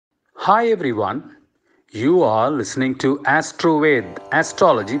Hi everyone, you are listening to AstroVed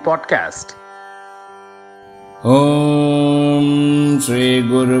Astrology Podcast. ॐ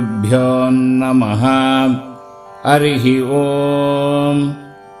श्रीगुरुभ्यो नमः। हरिः ॐ।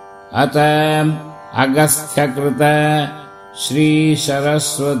 अत अगस्त्यकृत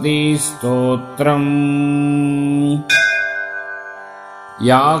श्रीसरस्वती स्तोत्रम्।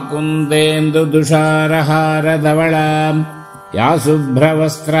 या कुन्देन्दुदुषारहारधवला या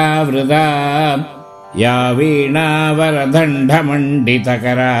शुभ्रवस्त्रावृता या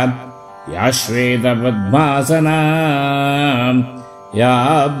वीणावरदण्डमण्डितकरा या श्वेतपद्मासना या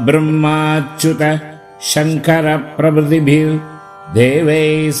ब्रह्माच्युत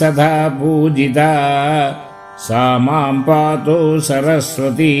शङ्करप्रभृतिभिर्देवैः सदा पूजिता सा मां पातु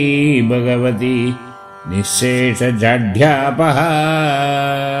सरस्वती भगवती निःशेषजाड्यापहा।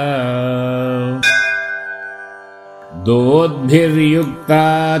 दोद्भिर्युक्ता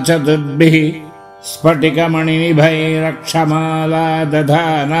चतुर्भिः स्फटिकमणिनिभैरक्षमाला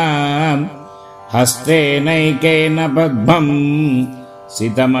दधाना हस्तेनैकेन पद्मं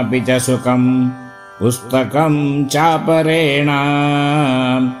सितमपि च सुखं पुस्तकं चापरेण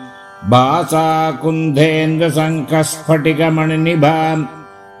भासा कुन्देन्दुशङ्खस्फटिकमणिनिभा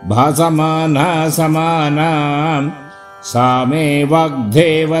भासमाना समाना सा मे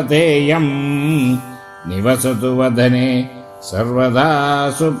वाग्देवतेयम् निवसतु वदने सर्वदा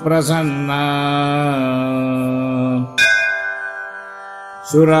सुप्रसन्ना।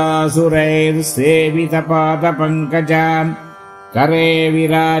 सुरासुरैर्सेवितपादपङ्कजा करे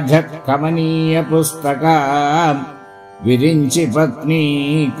विराजत् कमनीयपुस्तका विरिञ्चि पत्नी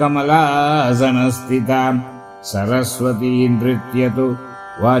कमलासनस्थिता सरस्वती नृत्यतु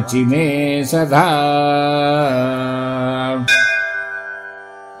वाचि मे सदा।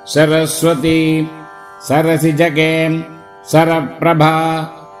 सरस्वती सरसिजगे सरप्रभा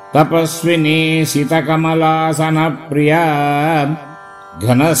तपस्विनी सितकमलासनप्रिया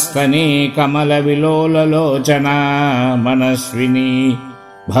घनस्तनी कमलविलोललोचना मनस्विनी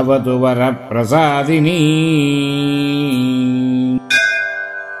भवतु वरप्रसादिनी।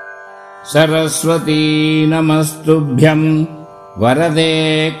 सरस्वती नमस्तुभ्यं वरदे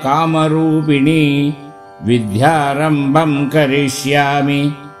कामरूपिणी विद्यारम्भं करिष्यामि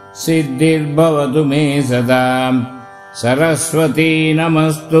सिद्धिर्भवतु मे सदा। सरस्वती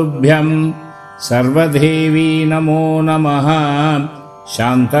नमस्तुभ्यं सर्वदेवी नमो नमः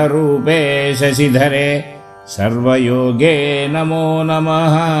शान्तरूपे शशिधरे सर्वयोगे नमो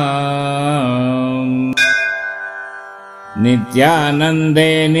नमः।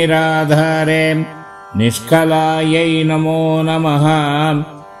 नित्यानन्दे निराधारे निष्कलायै नमो नमः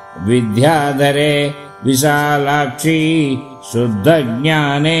विद्याधरे विशालाक्षी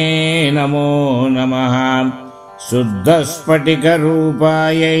शुद्धज्ञाने नमो नमः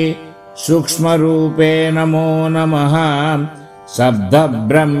शुद्धस्फटिकरूपायै सूक्ष्मरूपे नमो नमः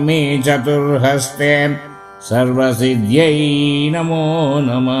शब्दब्रह्मी चतुर्हस्ते सर्वसिद्ध्यै नमो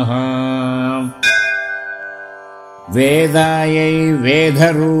नमः। वेदायै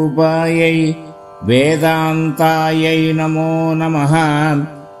वेदरूपायै वेदान्तायै नमो नमः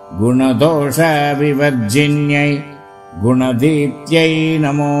गुणदोषविवर्जिन्यै गुणदीप्त्यै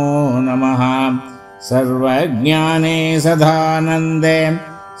नमो नमः सर्वज्ञाने सदानन्दे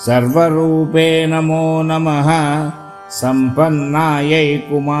सर्वरूपे नमो नमः सम्पन्नायै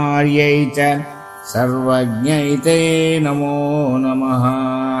कुमार्यै च सर्वज्ञै ते नमो नमः।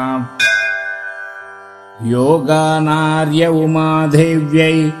 योगानार्य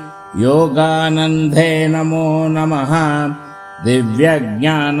उमादेव्यै योगानन्दे नमो नमः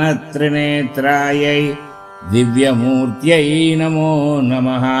दिव्यज्ञानत्रिनेत्रायै दिव्यमूर्त्यै नमो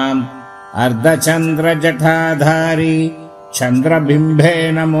नमः अर्धचन्द्रजटाधारी चन्द्रबिम्बे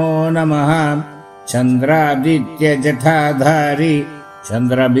नमो नमः चन्द्रादित्यजटाधारी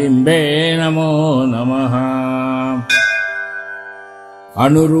चन्द्रबिम्बे नमो नमः।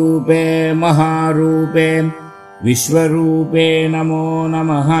 अणुरूपे महारूपे विश्वरूपे नमो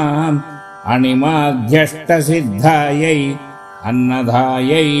नमः अणिमाध्यष्टसिद्धायै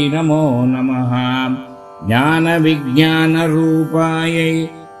अन्नदायै नमो नमः ज्ञानविज्ञानरूपायै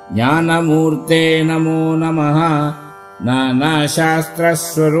ज्ञानमूर्ते नमो नमः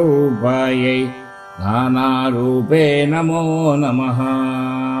नानाशास्त्रस्वरूपायै नानारूपे नमो नमः।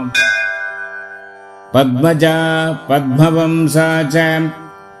 पद्मजा पद्मवंसा च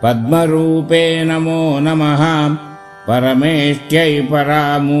पद्मरूपे नमो नमः परमेष्ट्यै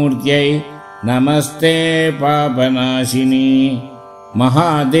परामूर्त्यै नमस्ते पापनाशिनी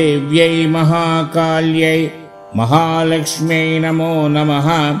महादेव्यै महाकाल्यै महालक्ष्म्यै नमो नमः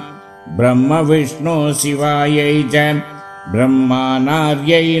ब्रह्मविष्णु शिवायै च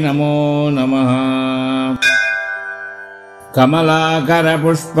ब्रह्मानार्यै नमो नमः।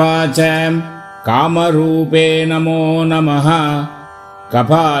 कमलाकरपुष्पा च कामरूपे नमो नमः।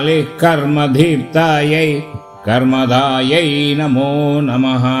 कपालिः कर्मधीप्तायै कर्मदायै नमो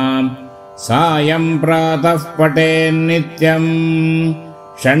नमः। सायं प्रातः पठेन्नित्यं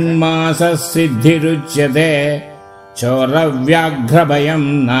षण्मासः सिद्धिरुच्यते। चोरव्याघ्रभयं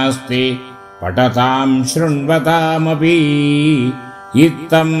नास्ति पठतां शृण्वतामपि।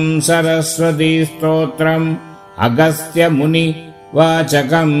 इत्थं सरस्वती स्तोत्रम्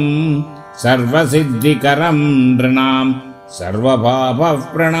अगस्त्यमुनिवाचकम् सर्वसिद्धिकरं नृणां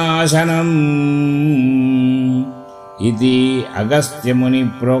सर्वपापप्रणाशनम् इति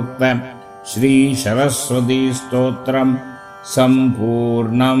अगस्त्यमुनिप्रोक्त श्रीसरस्वती स्तोत्रम्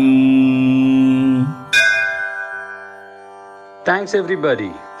सम्पूर्णम्। Thanks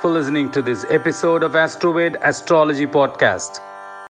everybody for listening to this episode of AstroVed Astrology Podcast.